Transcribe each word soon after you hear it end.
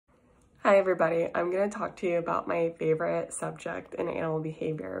Hi everybody, I'm going to talk to you about my favorite subject in animal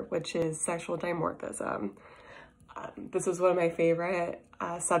behavior, which is sexual dimorphism. This is one of my favorite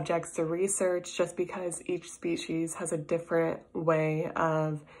subjects to research just because each species has a different way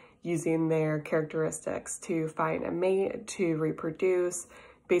of using their characteristics to find a mate, to reproduce,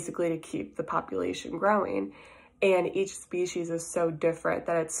 basically to keep the population growing. And each species is so different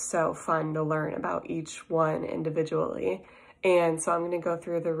that it's so fun to learn about each one individually. And so I'm going to go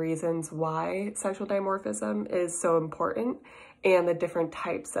through the reasons why sexual dimorphism is so important and the different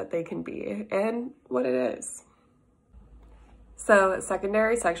types that they can be and what it is. So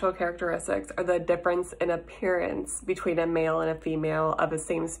secondary sexual characteristics are the difference in appearance between a male and a female of the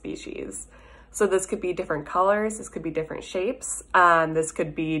same species. So this could be different colors, this could be different shapes, this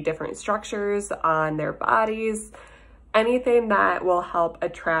could be different structures on their bodies, anything that will help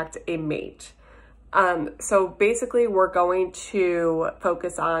attract a mate. So basically we're going to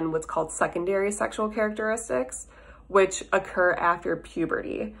focus on what's called secondary sexual characteristics, which occur after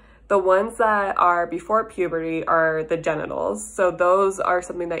puberty. The ones that are before puberty are the genitals. So those are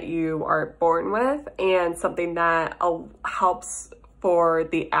something that you are born with and something that helps for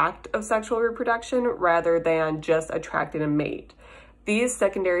the act of sexual reproduction rather than just attracting a mate. These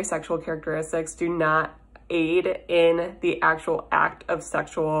secondary sexual characteristics do not aid in the actual act of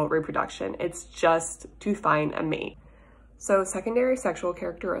sexual reproduction. It's just to find a mate. So secondary sexual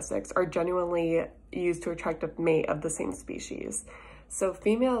characteristics are genuinely used to attract a mate of the same species. So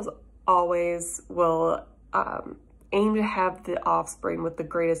females always will aim to have the offspring with the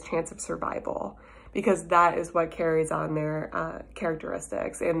greatest chance of survival because that is what carries on their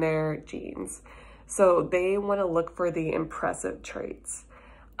characteristics and their genes. So they want to look for the impressive traits.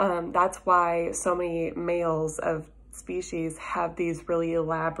 That's why so many males of species have these really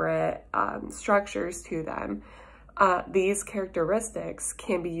elaborate structures to them. These characteristics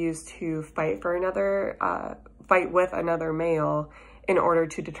can be used to fight with another male in order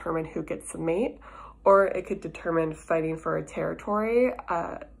to determine who gets the mate, or it could determine fighting for a territory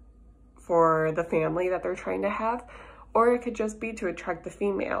for the family that they're trying to have, or it could just be to attract the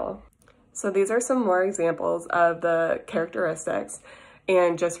female. So these are some more examples of the characteristics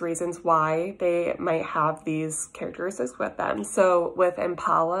and just reasons why they might have these characteristics with them. So with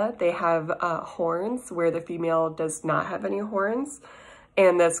impala, they have horns where the female does not have any horns.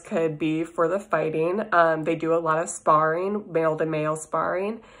 And this could be for the fighting. They do a lot of sparring, male to male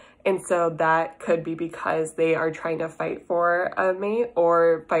sparring. And so that could be because they are trying to fight for a mate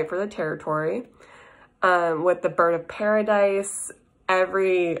or fight for the territory. With the bird of paradise,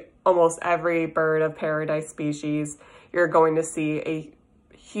 almost every bird of paradise species, you're going to see a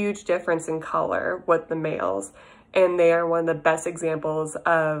huge difference in color with the males, and they are one of the best examples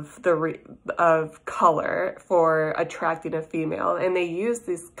of color for attracting a female. And they use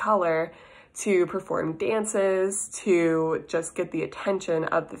this color to perform dances to just get the attention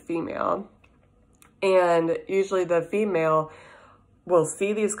of the female. And usually the female will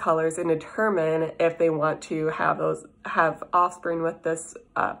see these colors and determine if they want to have offspring with this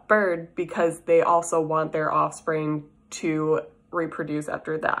bird, because they also want their offspring to reproduce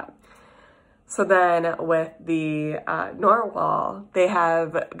after that. So then with the narwhal,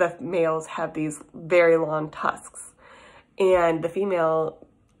 the males have these very long tusks, and the female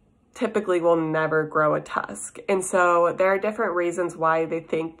typically will never grow a tusk. And so there are different reasons why they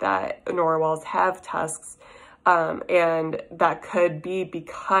think that narwhals have tusks, and that could be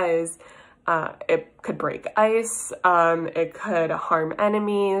because it could break ice, it could harm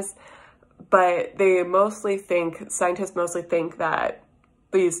enemies, but scientists mostly think that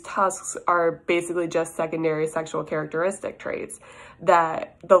these tusks are basically just secondary sexual characteristic traits,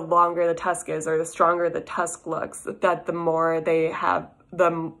 that the longer the tusk is or the stronger the tusk looks, that the more they have,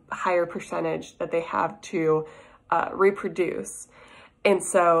 the higher percentage that they have to reproduce. And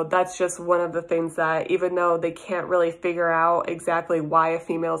so that's just one of the things that, even though they can't really figure out exactly why a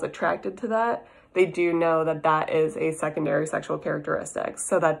female is attracted to that, they do know that that is a secondary sexual characteristic,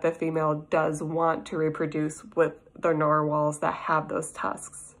 so that the female does want to reproduce with the narwhals that have those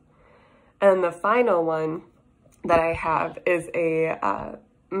tusks. And the final one that I have is a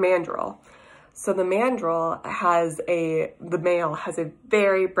mandrill. So the mandrill the male has a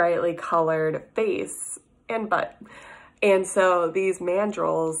very brightly colored face and butt. And so these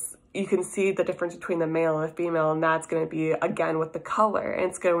mandrills, you can see the difference between the male and the female, and that's going to be, again, with the color, and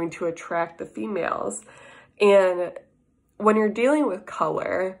it's going to attract the females. And when you're dealing with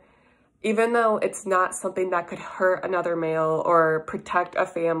color, even though it's not something that could hurt another male or protect a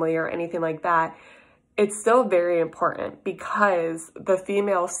family or anything like that, it's still very important because the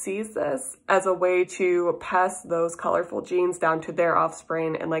female sees this as a way to pass those colorful genes down to their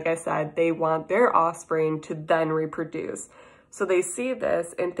offspring. And like I said, they want their offspring to then reproduce. So they see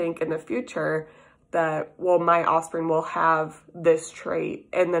this and think in the future that, well, my offspring will have this trait,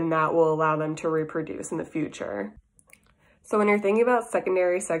 and then that will allow them to reproduce in the future. So when you're thinking about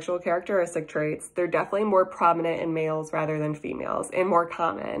secondary sexual characteristic traits, they're definitely more prominent in males rather than females and more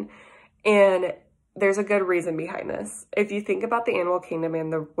common. And there's a good reason behind this. If you think about the animal kingdom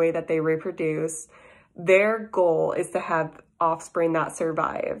and the way that they reproduce, their goal is to have offspring that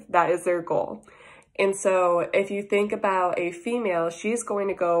survive. That is their goal. And so if you think about a female, she's going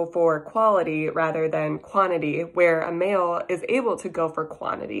to go for quality rather than quantity, where a male is able to go for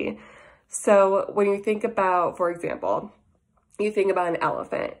quantity. So when you think about, for example, you think about an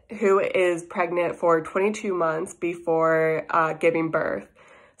elephant who is pregnant for 22 months before giving birth.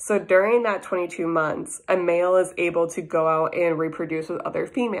 So during that 22 months, a male is able to go out and reproduce with other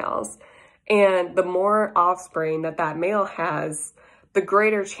females. And the more offspring that that male has, the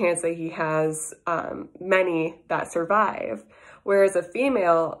greater chance that he has many that survive. Whereas a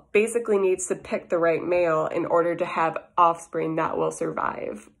female basically needs to pick the right male in order to have offspring that will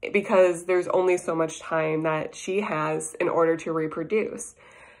survive, because there's only so much time that she has in order to reproduce.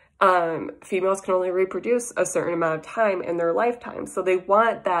 Females can only reproduce a certain amount of time in their lifetime. So they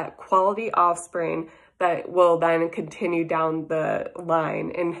want that quality offspring that will then continue down the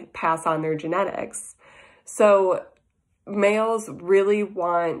line and pass on their genetics. So males really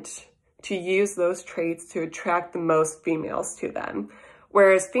want to use those traits to attract the most females to them.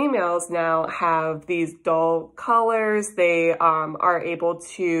 Whereas females now have these dull colors, they are able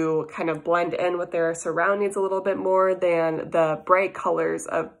to kind of blend in with their surroundings a little bit more than the bright colors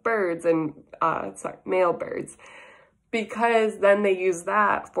of birds and, male birds, because then they use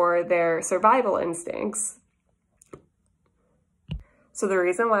that for their survival instincts. So the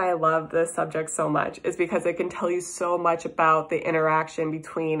reason why I love this subject so much is because it can tell you so much about the interaction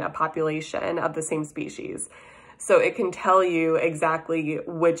between a population of the same species. So it can tell you exactly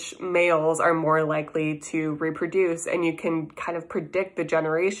which males are more likely to reproduce, and you can kind of predict the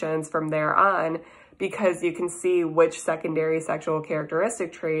generations from there on, because you can see which secondary sexual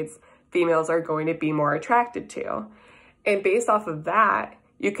characteristic traits females are going to be more attracted to. And based off of that,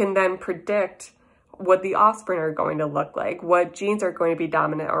 you can then predict what the offspring are going to look like, what genes are going to be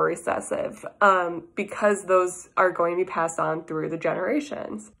dominant or recessive, because those are going to be passed on through the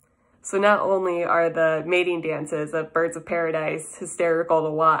generations. So not only are the mating dances of birds of paradise hysterical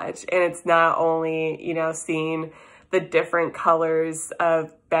to watch, and it's not only, you know, seeing the different colors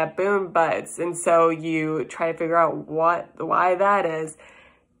of baboon butts, and so you try to figure out why that is.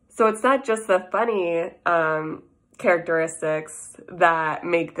 So it's not just the funny characteristics that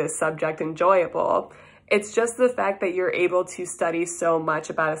make this subject enjoyable. It's just the fact that you're able to study so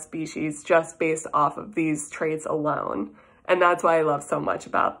much about a species just based off of these traits alone. And that's why I love so much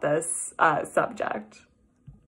about this subject.